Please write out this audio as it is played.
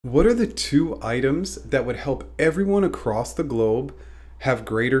What are the two items that would help everyone across the globe have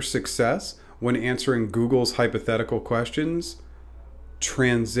greater success when answering Google's hypothetical questions?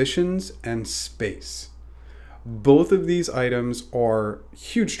 Transitions and space. Both of these items are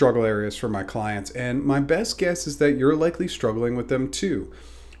huge struggle areas for my clients, and my best guess is that you're likely struggling with them too.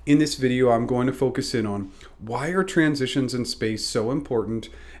 In this video, I'm going to focus in on why are transitions and space so important,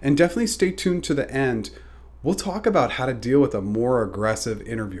 and definitely stay tuned to the end. We'll talk about how to deal with a more aggressive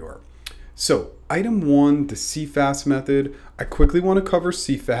interviewer. So, item one, the C.F.A.S method. I quickly want to cover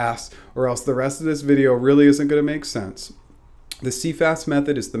C.F.A.S, or else the rest of this video really isn't going to make sense. The C.F.A.S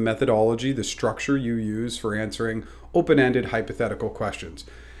method is the methodology, the structure you use for answering open-ended hypothetical questions.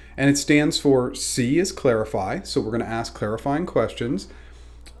 And it stands for C is clarify, so we're going to ask clarifying questions.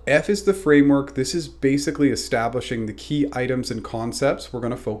 F is the framework. This is basically establishing the key items and concepts we're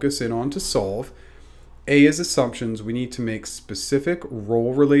going to focus in on to solve. A is assumptions. We need to make specific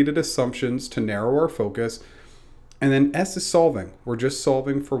role-related assumptions to narrow our focus. And then S is solving. We're just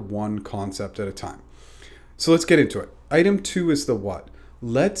solving for one concept at a time. So let's get into it. Item two is the what.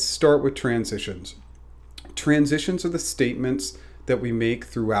 Let's start with transitions. Transitions are the statements that we make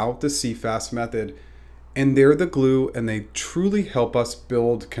throughout the C.F.A.S method, and they're the glue, and they truly help us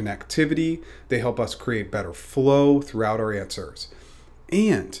build connectivity. They help us create better flow throughout our answers.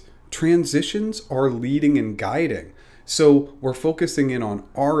 And transitions are leading and guiding. So we're focusing in on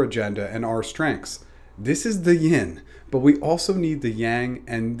our agenda and our strengths. This is the yin, but we also need the yang,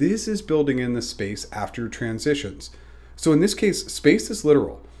 and this is building in the space after transitions. So in this case, space is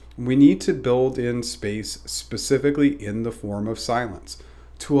literal. We need to build in space specifically in the form of silence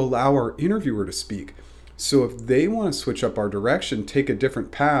to allow our interviewer to speak. So if they want to switch up our direction, take a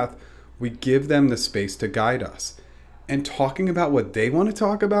different path, we give them the space to guide us. And talking about what they want to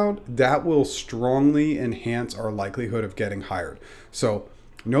talk about, that will strongly enhance our likelihood of getting hired. So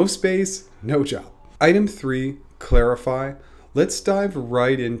no space, no job. Item three, clarify. Let's dive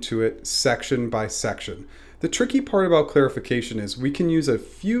right into it section by section. The tricky part about clarification is we can use a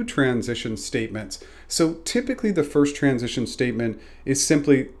few transition statements. So typically the first transition statement is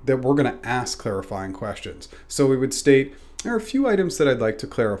simply that we're going to ask clarifying questions. So we would state, there are a few items that I'd like to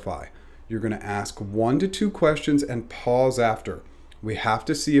clarify. You're going to ask 1 to 2 questions and pause after. We have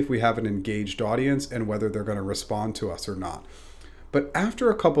to see if we have an engaged audience and whether they're going to respond to us or not. But after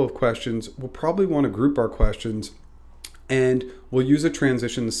a couple of questions, we'll probably want to group our questions, and we'll use a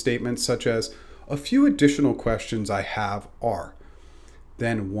transition statement such as, a few additional questions I have are.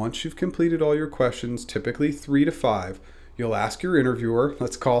 Then once you've completed all your questions, typically 3 to 5, you'll ask your interviewer,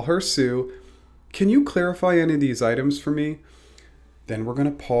 let's call her Sue, can you clarify any of these items for me? Then we're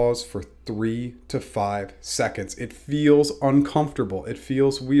going to pause for 3 to 5 seconds. It feels uncomfortable. It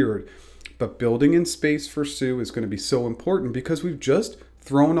feels weird. But building in space for Sue is going to be so important because we've just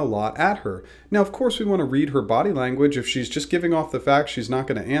thrown a lot at her. Now, of course, we want to read her body language. If she's just giving off the fact she's not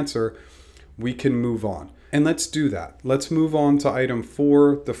going to answer, we can move on. And let's do that. Let's move on to item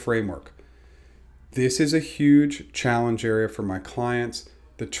 4, the framework. This is a huge challenge area for my clients.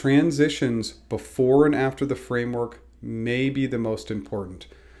 The transitions before and after the framework may be the most important.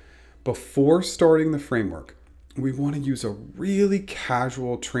 Before starting the framework, we want to use a really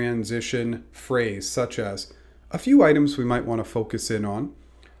casual transition phrase such as a few items we might want to focus in on,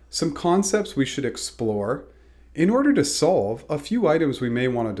 some concepts we should explore. In order to solve, a few items we may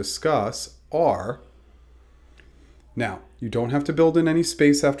want to discuss are. Now, you don't have to build in any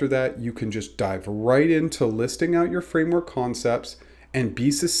space after that. You can just dive right into listing out your framework concepts and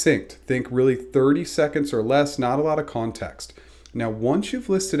be succinct. Think really 30 seconds or less, not a lot of context. Now, once you've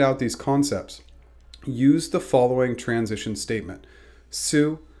listed out these concepts, use the following transition statement.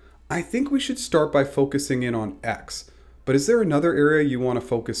 Sue, I think we should start by focusing in on X, but is there another area you want to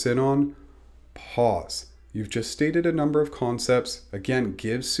focus in on? Pause. You've just stated a number of concepts. Again,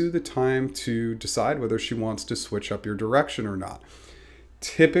 give Sue the time to decide whether she wants to switch up your direction or not.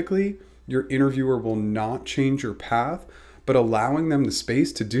 Typically, your interviewer will not change your path, but allowing them the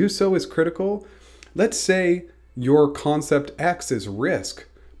space to do so is critical. Let's say your concept X is risk,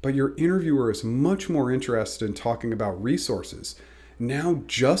 but your interviewer is much more interested in talking about resources. Now,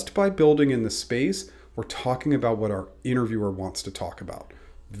 just by building in the space, we're talking about what our interviewer wants to talk about.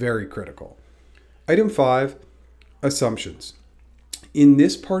 Very critical. Item 5, assumptions. In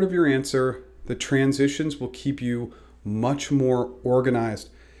this part of your answer, the transitions will keep you much more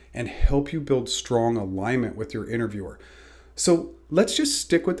organized and help you build strong alignment with your interviewer. So let's just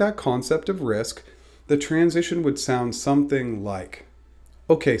stick with that concept of risk. The transition would sound something like,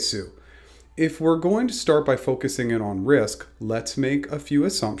 okay, Sue, if we're going to start by focusing in on risk, let's make a few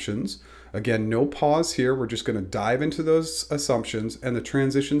assumptions. Again, no pause here. We're just going to dive into those assumptions, and the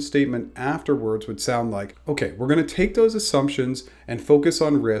transition statement afterwards would sound like, okay, we're going to take those assumptions and focus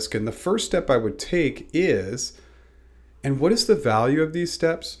on risk. And the first step I would take is, and what is the value of these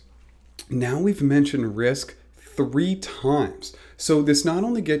steps? Now we've mentioned risk 3 times. So this not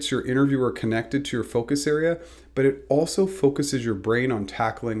only gets your interviewer connected to your focus area, but it also focuses your brain on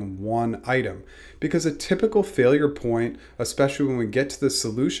tackling one item. Because a typical failure point, especially when we get to the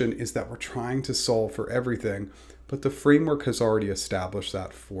solution, is that we're trying to solve for everything, but the framework has already established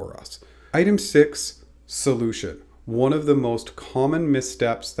that for us. Item 6, solution. One of the most common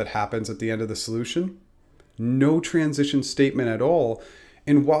missteps that happens at the end of the solution, no transition statement at all.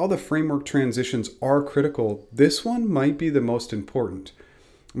 And while the framework transitions are critical, this one might be the most important.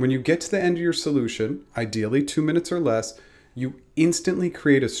 When you get to the end of your solution, ideally 2 minutes or less, you instantly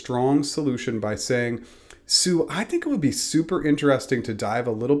create a strong solution by saying, Sue, I think it would be super interesting to dive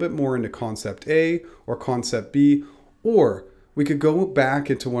a little bit more into concept A or concept B, or we could go back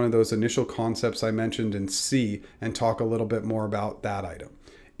into one of those initial concepts I mentioned in C and talk a little bit more about that item.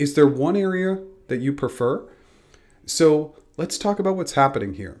 Is there one area that you prefer? So let's talk about what's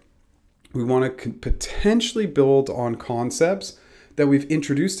happening here. We want to potentially build on concepts that we've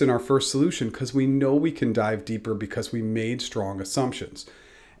introduced in our first solution because we know we can dive deeper because we made strong assumptions.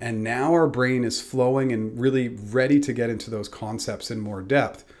 And now our brain is flowing and really ready to get into those concepts in more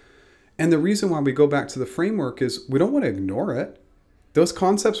depth. And the reason why we go back to the framework is we don't want to ignore it. Those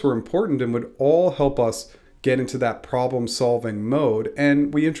concepts were important and would all help us get into that problem-solving mode,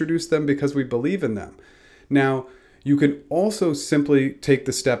 and we introduced them because we believe in them. Now, you can also simply take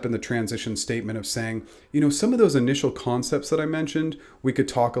the step in the transition statement of saying, some of those initial concepts that I mentioned, we could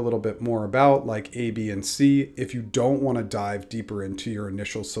talk a little bit more about, like A, B, and C, if you don't want to dive deeper into your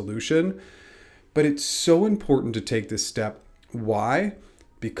initial solution. But it's so important to take this step. Why?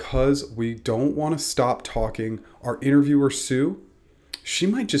 Because we don't want to stop talking. Our interviewer, Sue, she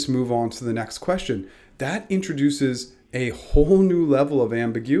might just move on to the next question. That introduces a whole new level of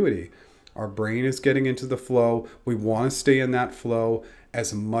ambiguity. Our brain is getting into the flow. We want to stay in that flow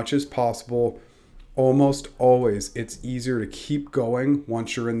as much as possible. Almost always, it's easier to keep going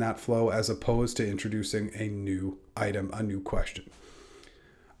once you're in that flow as opposed to introducing a new item, a new question.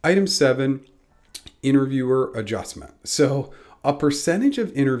 Item 7, interviewer adjustment. So a percentage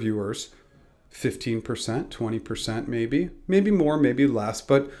of interviewers, 15%, 20% maybe more, maybe less,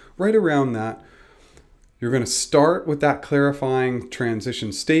 but right around that, you're going to start with that clarifying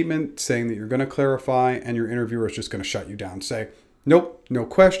transition statement, saying that you're going to clarify, and your interviewer is just going to shut you down. Say, nope, no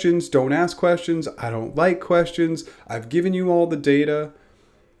questions, don't ask questions, I don't like questions, I've given you all the data,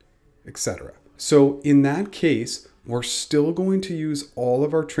 etc. So in that case, we're still going to use all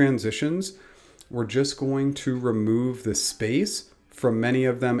of our transitions. We're just going to remove the space from many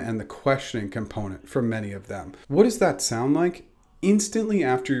of them and the questioning component from many of them. What does that sound like? Instantly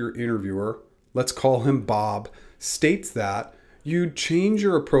after your interviewer, let's call him Bob, states that, you'd change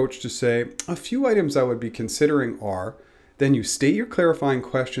your approach to say, a few items I would be considering are, then you state your clarifying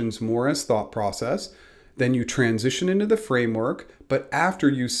questions more as thought process, then you transition into the framework, but after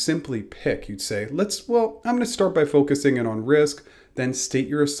you simply pick, you'd say, I'm going to start by focusing in on risk, then state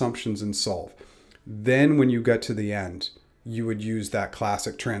your assumptions and solve. Then when you get to the end, you would use that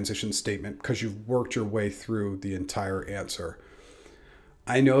classic transition statement because you've worked your way through the entire answer.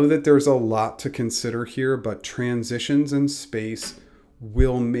 I know that there's a lot to consider here, but transitions and space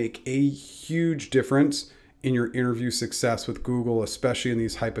will make a huge difference in your interview success with Google, especially in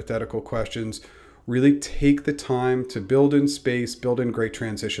these hypothetical questions. Really take the time to build in space, build in great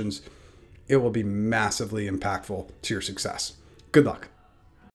transitions. It will be massively impactful to your success. Good luck.